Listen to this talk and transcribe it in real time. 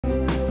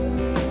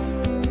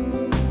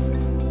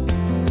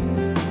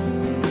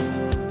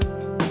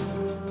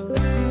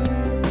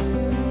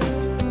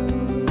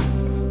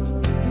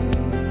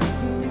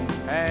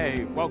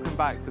welcome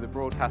back to the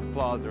Broadcast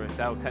Plaza at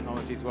Dell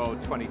Technologies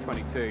World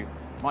 2022.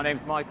 My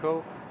name's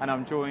Michael, and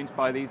I'm joined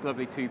by these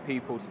lovely two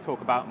people to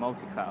talk about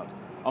MultiCloud.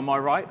 On my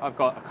right, I've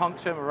got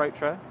Akanksha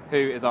Mehrotra, who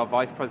is our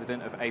Vice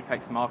President of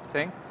Apex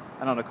Marketing,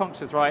 and on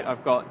Akanksha's right,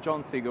 I've got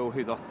John Siegel,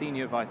 who's our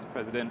Senior Vice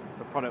President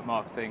of Product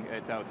Marketing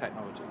at Dell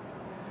Technologies.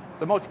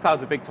 So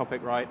MultiCloud's a big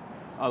topic, right?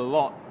 A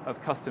lot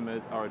of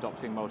customers are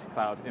adopting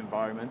multi-cloud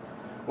environments.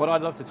 What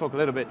I'd love to talk a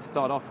little bit to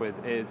start off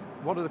with is,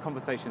 what are the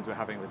conversations we're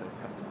having with those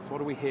customers?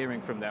 What are we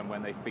hearing from them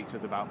when they speak to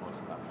us about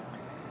multi-cloud?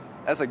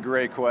 That's a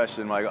great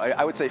question, Michael.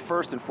 I would say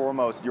first and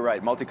foremost, you're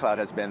right, multi-cloud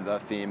has been the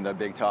theme, the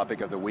big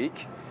topic of the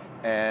week.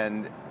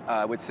 And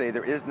I would say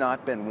there has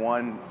not been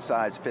one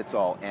size fits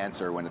all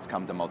answer when it's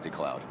come to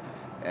multi-cloud.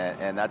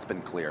 And that's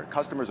been clear.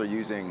 Customers are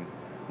using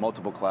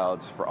multiple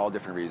clouds for all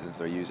different reasons.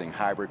 They're using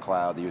hybrid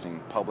cloud, they're using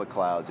public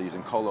clouds, they're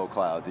using colo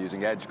clouds, they're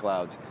using edge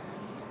clouds.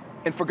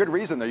 And for good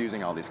reason they're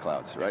using all these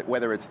clouds, right?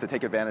 Whether it's to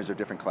take advantage of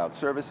different cloud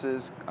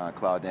services,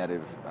 cloud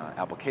native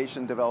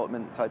application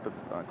development type of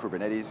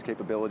Kubernetes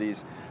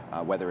capabilities,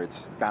 whether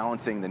it's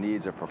balancing the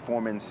needs of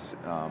performance,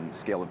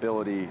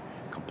 scalability,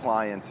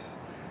 compliance,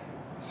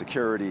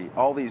 security,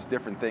 all these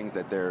different things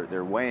that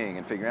they're weighing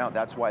and figuring out.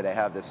 That's why they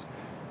have this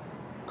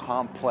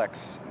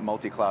complex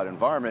multi-cloud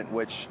environment,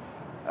 which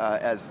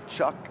as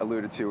Chuck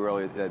alluded to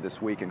earlier this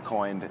week and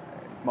coined,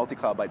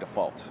 multi-cloud by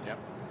default. Yep.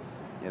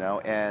 You know,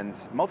 and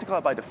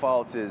multi-cloud by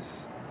default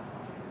is,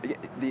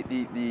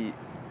 the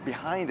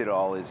behind it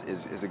all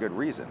is a good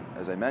reason,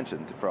 as I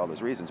mentioned, for all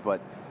those reasons, but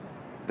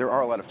there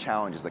are a lot of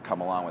challenges that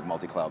come along with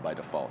multi-cloud by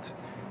default.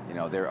 You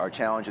know, there are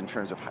challenges in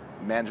terms of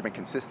management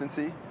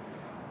consistency.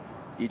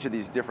 Each of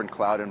these different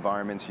cloud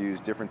environments use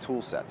different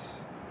tool sets.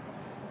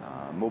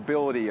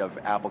 Mobility of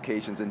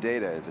applications and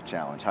data is a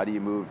challenge. How do you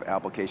move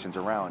applications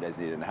around as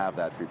needed and have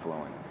that free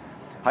flowing?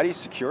 How do you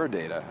secure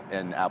data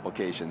and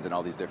applications in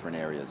all these different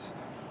areas?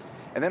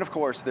 And then of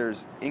course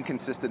there's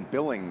inconsistent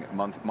billing,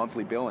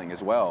 monthly billing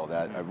as well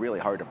that are really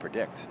hard to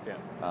predict.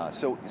 Yeah.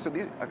 So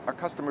our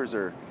customers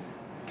are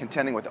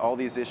contending with all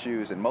these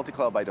issues, and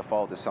multi-cloud by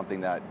default is something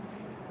that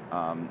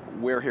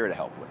we're here to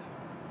help with.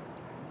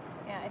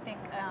 Yeah, I think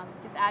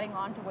just adding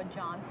on to what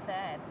John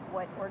said,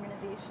 what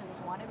organizations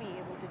want to be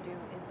able to do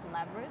is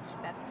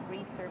leverage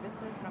best-of-breed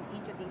services from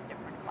each of these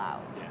different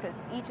clouds,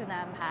 because each of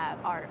them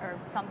are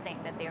something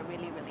that they're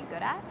really, really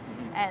good at,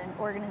 and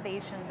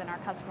organizations and our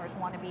customers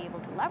want to be able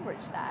to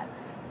leverage that.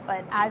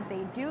 But as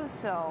they do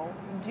so,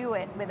 do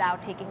it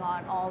without taking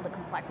on all the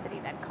complexity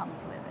that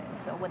comes with it.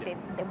 So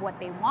what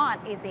they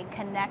want is a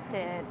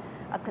connected,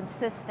 a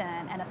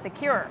consistent, and a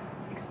secure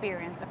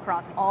experience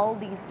across all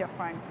these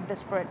different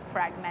disparate,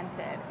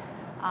 fragmented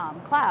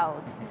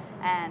clouds,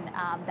 and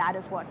that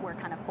is what we're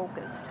kind of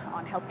focused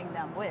on helping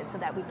them with, so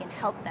that we can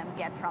help them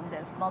get from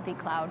this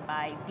multi-cloud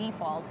by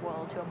default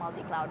world to a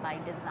multi-cloud by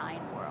design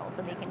world,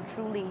 so they can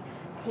truly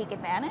take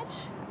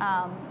advantage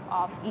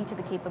of each of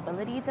the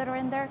capabilities that are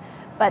in there,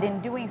 but in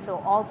doing so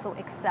also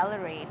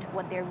accelerate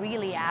what they're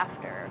really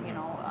after, you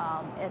know,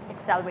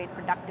 accelerate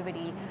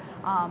productivity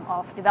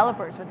of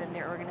developers within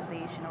their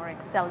organization, or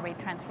accelerate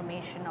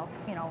transformation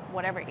of, you know,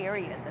 whatever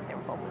areas that they're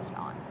focused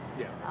on.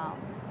 Yeah.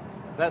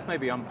 Let's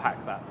maybe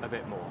unpack that a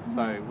bit more.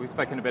 So we've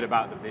spoken a bit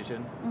about the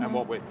vision and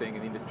what we're seeing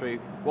in the industry.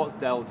 What's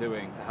Dell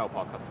doing to help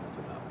our customers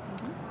with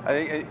that?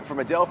 I think from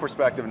a Dell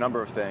perspective, a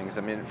number of things.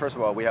 I mean, first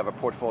of all, we have a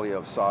portfolio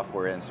of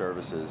software and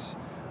services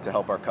to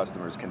help our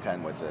customers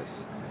contend with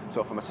this.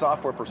 So from a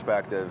software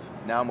perspective,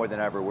 now more than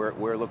ever,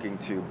 we're looking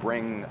to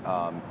bring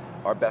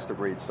our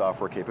best-of-breed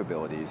software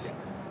capabilities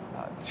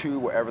to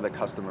wherever the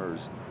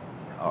customers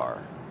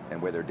are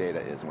and where their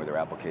data is and where their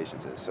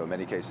applications is. So in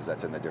many cases,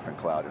 that's in the different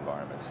cloud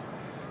environments.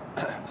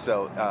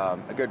 So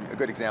a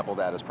good example of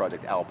that is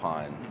Project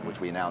Alpine,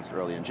 which we announced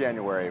early in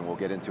January, and we'll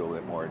get into a little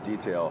bit more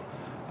detail.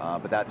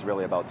 But that's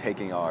really about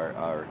taking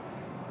our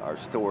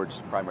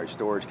primary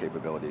storage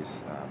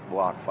capabilities,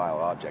 block, file,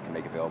 object, and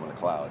make it available in the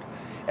cloud.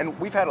 And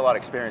we've had a lot of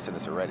experience in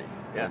this already.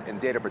 Yeah. In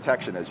data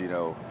protection, as you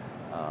know,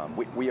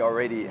 we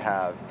already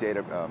have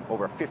data,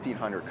 over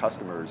 1,500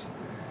 customers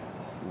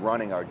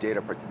running our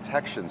data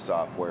protection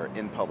software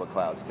in public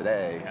clouds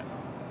today. Yeah.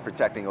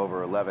 Protecting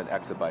over 11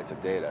 exabytes of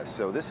data.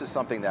 So this is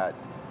something that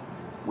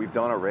we've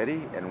done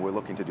already and we're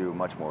looking to do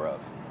much more of.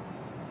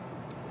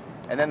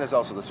 And then there's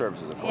also the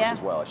services, of course,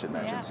 as well, I should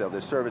mention. So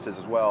there's services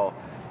as well.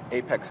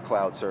 Apex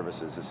Cloud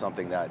Services is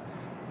something that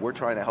we're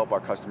trying to help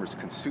our customers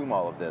consume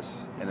all of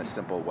this in a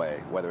simple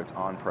way, whether it's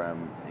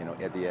on-prem, you know,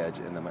 at the edge,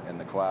 in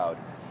the cloud.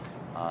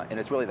 And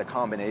it's really the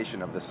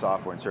combination of the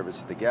software and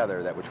services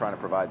together that we're trying to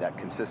provide that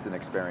consistent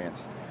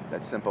experience,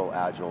 that simple,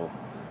 agile,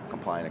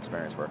 compliant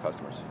experience for our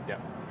customers. Yeah.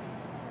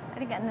 I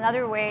think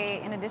another way,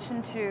 in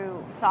addition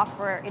to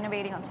software,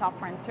 innovating on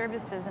software and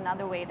services,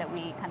 another way that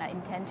we kind of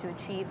intend to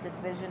achieve this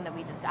vision that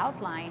we just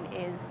outlined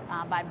is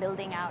by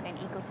building out an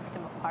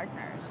ecosystem of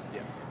partners.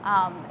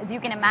 Yeah. As you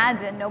can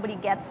imagine, nobody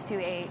gets to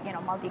a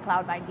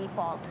multi-cloud by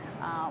default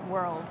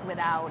world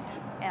without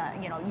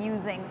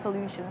using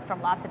solutions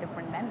from lots of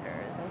different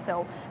vendors, and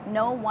so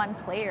no one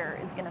player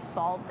is going to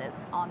solve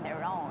this on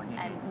their own. Mm-hmm.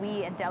 And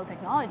we at Dell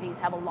Technologies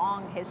have a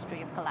long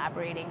history of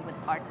collaborating with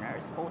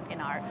partners, both in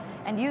our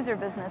end user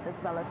business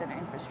as well as in our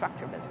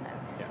infrastructure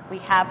business. Yeah. We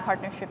have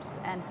partnerships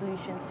and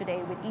solutions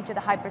today with each of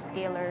the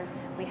hyperscalers.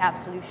 We have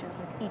solutions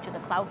with each of the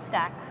cloud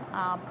stack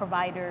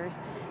providers,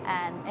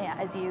 and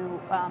as you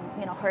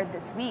heard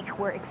this week,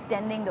 we're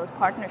extending those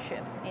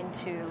partnerships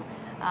into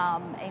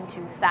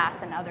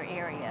SaaS and other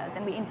areas,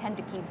 and we intend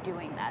to keep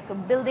doing that. So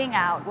building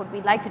out, what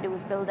we'd like to do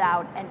is build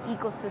out an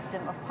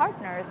ecosystem of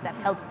partners that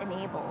helps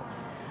enable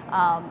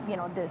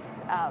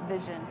this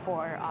vision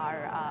for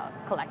our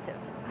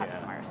collective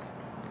customers. Yeah.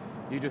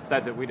 You just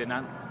said that we'd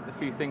announced a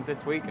few things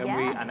this week, and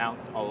we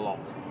announced a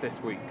lot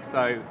this week.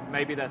 So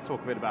maybe let's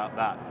talk a bit about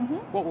that. Mm-hmm.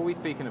 What were we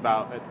speaking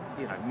about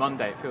at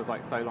Monday? It feels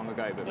like so long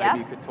ago, but maybe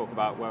you could talk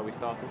about where we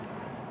started.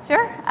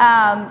 Sure.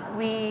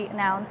 We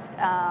announced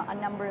a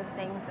number of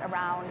things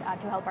around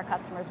to help our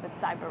customers with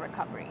cyber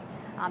recovery.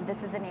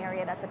 This is an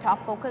area that's a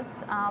top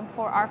focus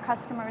for our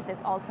customers.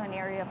 It's also an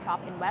area of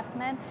top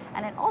investment,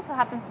 and it also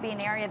happens to be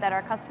an area that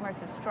our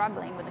customers are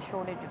struggling with a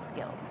shortage of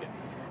skills. Yeah.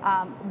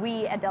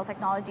 We at Dell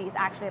Technologies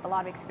actually have a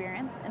lot of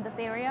experience in this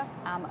area.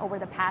 Over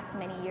the past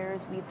many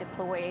years, we've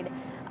deployed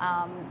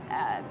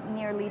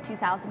nearly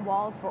 2,000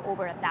 vaults for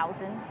over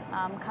 1,000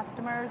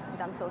 customers,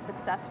 done so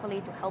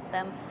successfully to help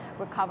them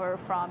recover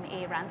from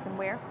a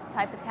ransomware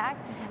type attack.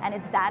 And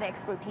it's that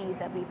expertise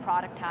that we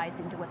productize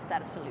into a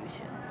set of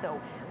solutions. So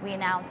we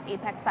announced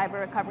Apex Cyber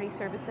Recovery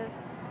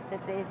Services.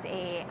 This is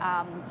a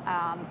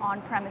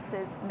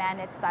on-premises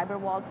managed cyber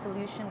vault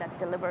solution that's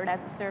delivered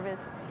as a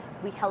service.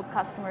 We help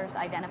customers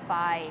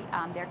identify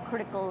their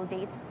critical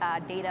data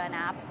and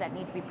apps that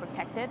need to be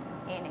protected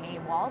in a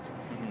vault.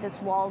 Mm-hmm. This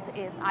vault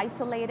is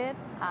isolated,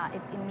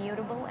 it's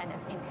immutable, and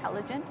it's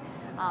intelligent.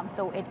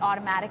 So it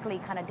automatically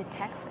kind of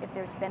detects if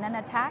there's been an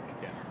attack.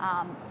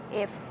 Yeah.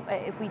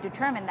 If we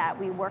determine that,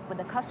 we work with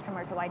the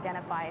customer to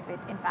identify if it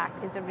in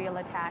fact is a real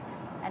attack,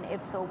 and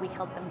if so, we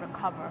help them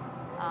recover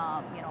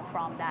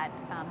from that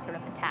sort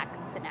of attack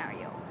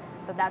scenario.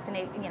 So that's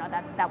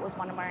that was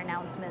one of our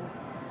announcements.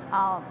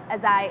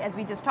 As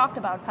we just talked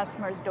about,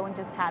 customers don't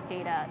just have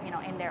data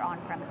in their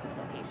on-premises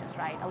locations,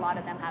 right? A lot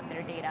of them have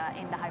their data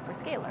in the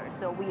hyperscalers.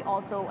 So we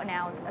also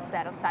announced a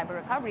set of cyber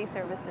recovery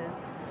services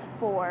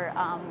for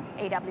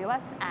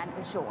AWS and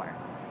Azure.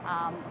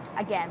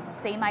 Again,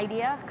 same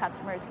idea.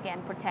 Customers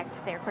can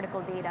protect their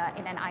critical data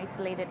in an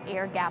isolated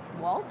air-gapped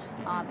vault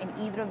in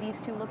either of these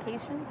two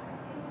locations,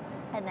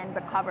 and then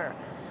recover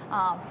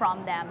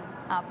from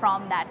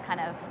that kind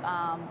of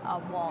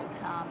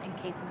vault in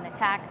case of an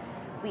attack.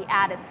 We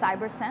added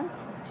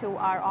CyberSense to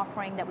our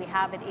offering that we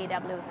have at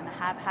AWS and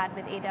have had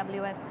with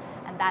AWS,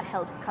 and that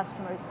helps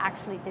customers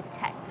actually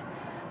detect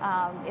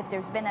if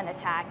there's been an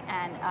attack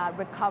and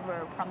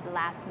recover from the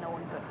last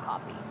known good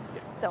copy.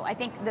 Yeah. So I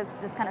think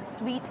this kind of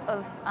suite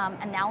of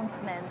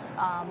announcements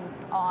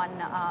on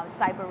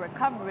cyber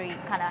recovery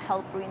kind of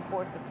help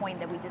reinforce the point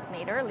that we just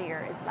made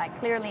earlier. It's like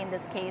clearly in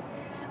this case,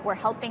 we're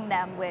helping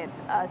them with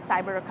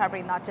cyber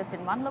recovery not just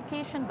in one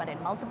location, but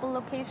in multiple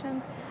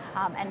locations,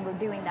 and we're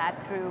doing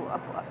that through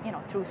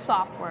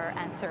software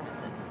and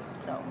services.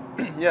 So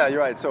yeah, you're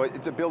right. So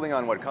it's building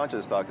on what Concha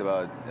just talked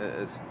about.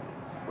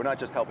 We're not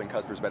just helping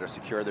customers better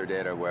secure their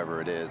data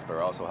wherever it is, but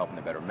we're also helping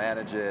them better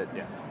manage it,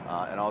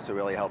 and also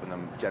really helping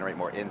them generate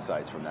more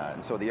insights from that.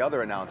 And so the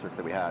other announcements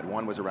that we had,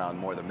 one was around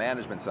more the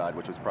management side,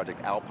 which was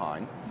Project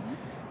Alpine.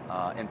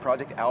 Mm-hmm. And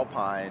Project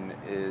Alpine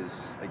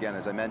is, again,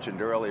 as I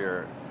mentioned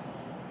earlier,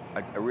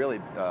 a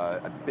really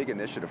big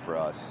initiative for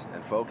us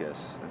and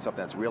focus, and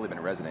something that's really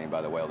been resonating,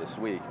 by the way, this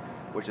week,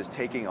 which is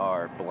taking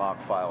our block,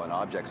 file, and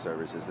object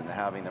services and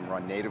having them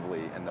run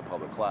natively in the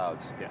public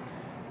clouds. Yeah.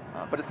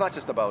 But it's not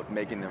just about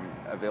making them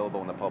available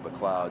in the public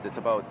clouds, it's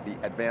about the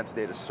advanced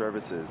data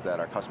services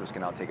that our customers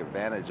can now take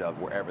advantage of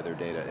wherever their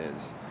data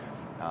is.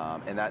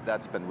 And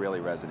that's been really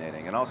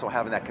resonating. And also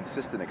having that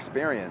consistent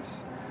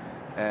experience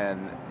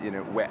and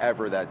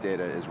wherever that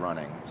data is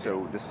running.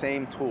 So the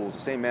same tools,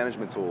 the same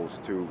management tools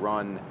to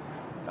run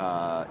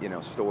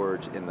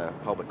storage in the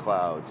public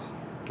clouds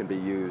can be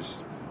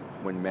used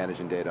when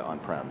managing data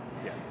on-prem.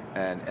 Yeah.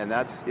 And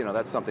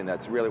that's something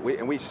that's really,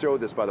 and we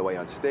showed this, by the way,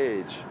 on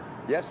stage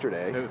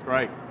yesterday. It was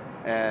great.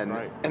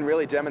 And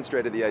really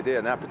demonstrated the idea.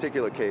 In that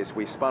particular case,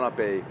 we spun up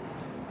an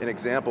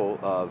example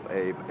of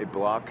a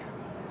block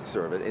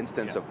service,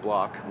 instance of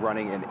block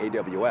running in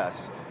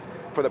AWS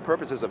for the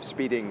purposes of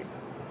speeding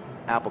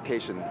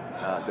application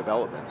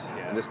development.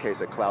 Yeah. In this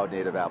case, a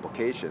cloud-native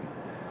application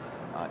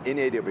in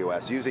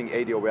AWS, using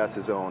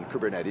AWS's own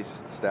Kubernetes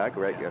stack,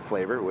 right,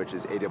 flavor, which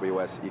is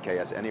AWS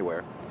EKS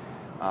Anywhere.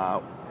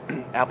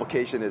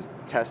 Application is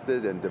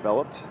tested and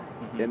developed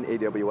in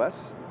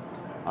AWS.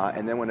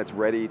 and then when it's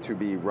ready to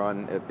be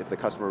run, if the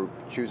customer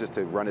chooses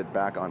to run it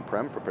back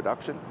on-prem for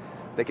production,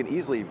 they can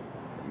easily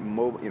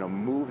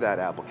move that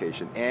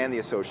application and the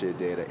associated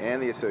data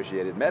and the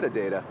associated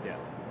metadata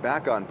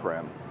back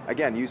on-prem.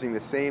 Again, using the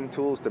same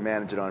tools to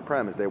manage it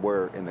on-prem as they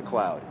were in the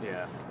cloud.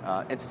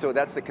 And so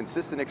that's the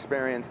consistent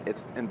experience.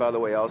 And by the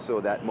way,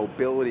 also that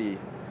mobility,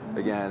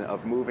 again,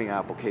 of moving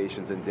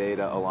applications and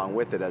data along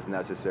with it as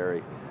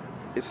necessary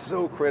is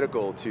so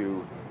critical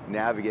to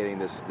navigating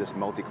this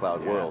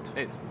multi-cloud world.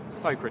 It's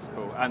so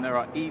critical, and there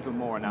are even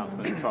more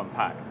announcements to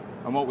unpack.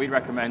 And what we'd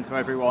recommend to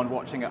everyone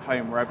watching at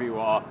home, wherever you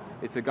are,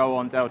 is to go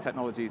on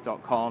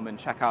delltechnologies.com and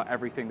check out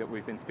everything that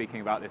we've been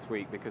speaking about this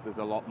week, because there's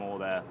a lot more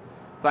there.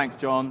 Thanks,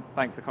 John.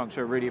 Thanks,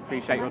 Akanksha. Really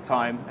appreciate your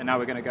time. And now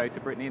we're going to go to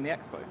Brittany in the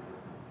expo.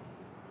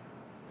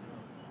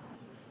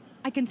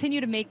 I continue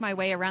to make my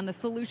way around the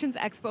Solutions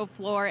Expo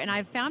floor, and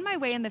I've found my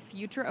way in the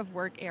Future of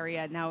Work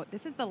area. Now,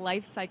 this is the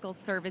Lifecycle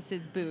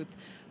Services booth.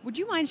 Would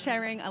you mind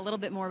sharing a little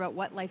bit more about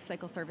what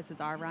Lifecycle Services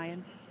are,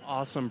 Ryan?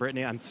 Awesome,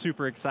 Brittany. I'm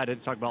super excited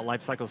to talk about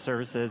Lifecycle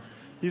Services.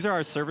 These are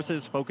our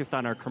services focused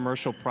on our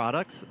commercial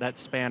products that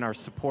span our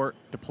support,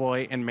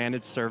 deploy, and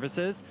manage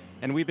services.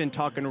 And we've been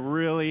talking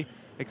really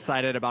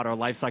excited about our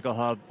Lifecycle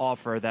Hub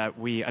offer that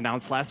we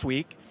announced last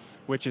week,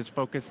 which is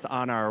focused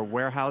on our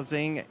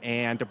warehousing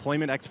and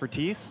deployment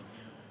expertise,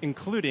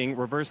 including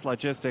reverse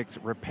logistics,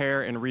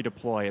 repair, and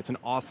redeploy. It's an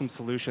awesome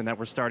solution that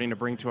we're starting to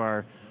bring to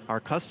our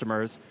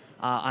customers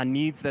on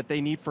needs that they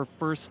need for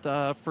first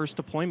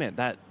deployment,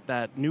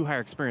 that new hire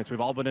experience. We've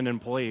all been an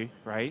employee,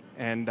 right?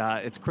 And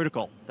it's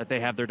critical that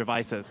they have their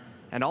devices.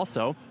 And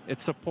also,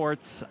 it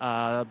supports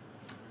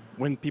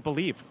when people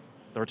leave.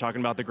 We're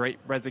talking about the Great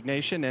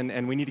Resignation,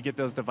 and we need to get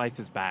those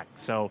devices back.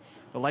 So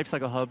the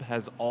Lifecycle Hub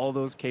has all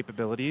those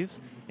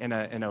capabilities in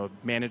a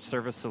managed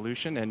service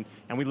solution,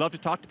 and we'd love to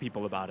talk to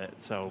people about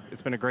it. So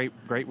it's been a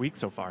great week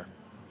so far.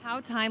 How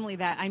timely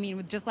that, I mean,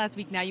 with just last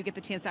week, now you get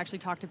the chance to actually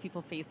talk to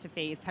people face to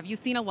face. Have you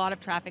seen a lot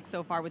of traffic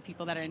so far with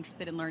people that are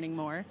interested in learning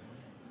more?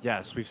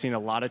 Yes, we've seen a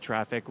lot of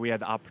traffic. We had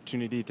the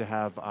opportunity to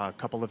have a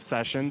couple of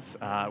sessions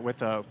with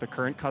the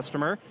current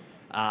customer,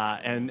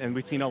 and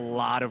we've seen a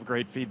lot of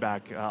great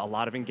feedback, a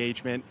lot of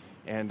engagement,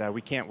 and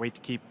we can't wait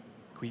to keep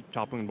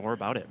talking more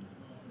about it.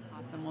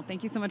 Awesome. Well,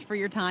 thank you so much for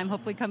your time.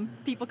 Hopefully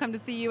people come to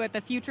see you at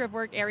the Future of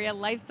Work area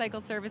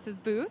Lifecycle Services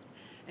booth.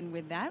 And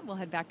with that, we'll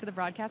head back to the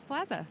Broadcast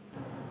Plaza.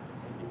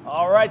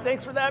 All right,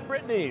 thanks for that,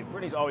 Brittany.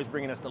 Brittany's always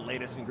bringing us the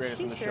latest and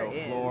greatest from the show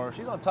floor.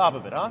 She's on top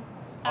of it, huh?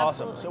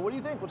 Awesome. So what do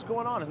you think? What's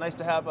going on? It's nice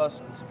to have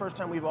us. It's the first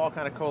time we've all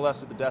kind of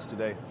coalesced at the desk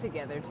today.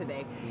 Together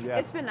today. Yes.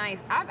 It's been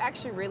nice. I've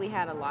actually really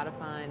had a lot of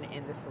fun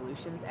in the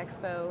Solutions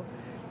Expo,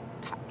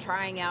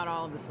 trying out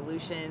all of the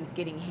solutions,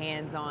 getting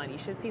hands-on. You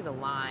should see the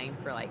line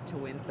for to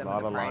win some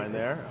of the prizes. A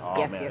lot of line there? Oh,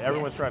 yes, man. yes,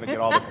 Everyone's yes. trying to get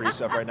all the free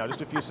stuff right now.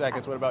 Just a few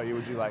seconds. What about you?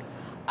 Would you like?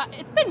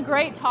 It's been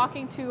great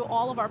talking to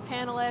all of our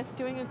panelists,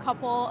 doing a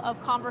couple of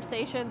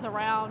conversations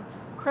around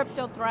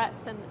crypto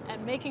threats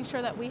and making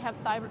sure that we have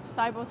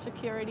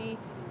cybersecurity.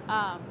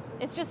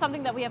 It's just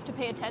something that we have to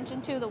pay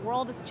attention to. The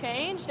world has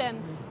changed,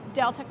 and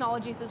Dell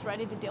Technologies is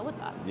ready to deal with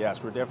that.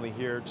 Yes, we're definitely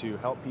here to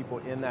help people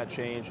in that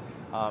change.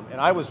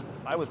 And I was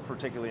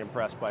particularly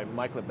impressed by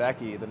Mike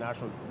Lebecki, the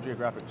National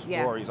Geographic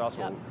Explorer. He's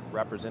also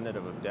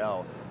representative of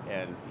Dell,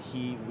 and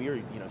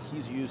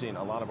he's using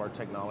a lot of our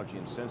technology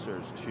and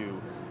sensors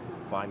to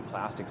find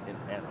plastics in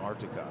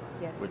Antarctica,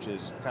 which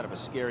is kind of a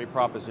scary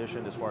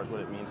proposition as far as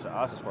what it means to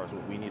us, as far as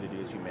what we need to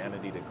do as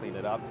humanity to clean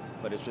it up.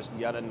 But it's just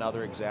yet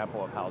another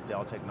example of how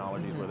Dell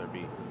Technologies, whether it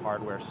be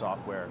hardware,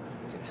 software,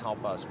 can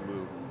help us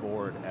move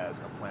forward as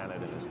a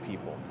planet and as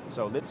people.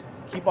 So let's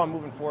keep on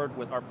moving forward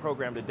with our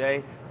program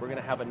today. We're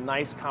going to have a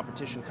nice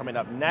competition coming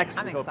up next.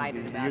 I'm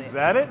excited about it. You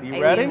excited? You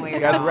Alien ready? You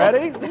guys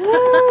ready?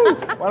 Woo!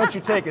 Why don't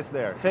you take us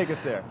there? Take us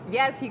there.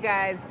 Yes, you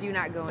guys, do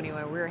not go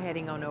anywhere. We're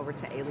heading on over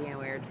to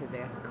Alienware to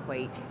the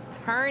Quake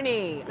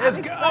tourney. Let's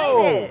I'm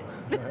go!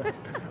 excited.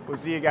 We'll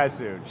see you guys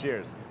soon.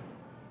 Cheers.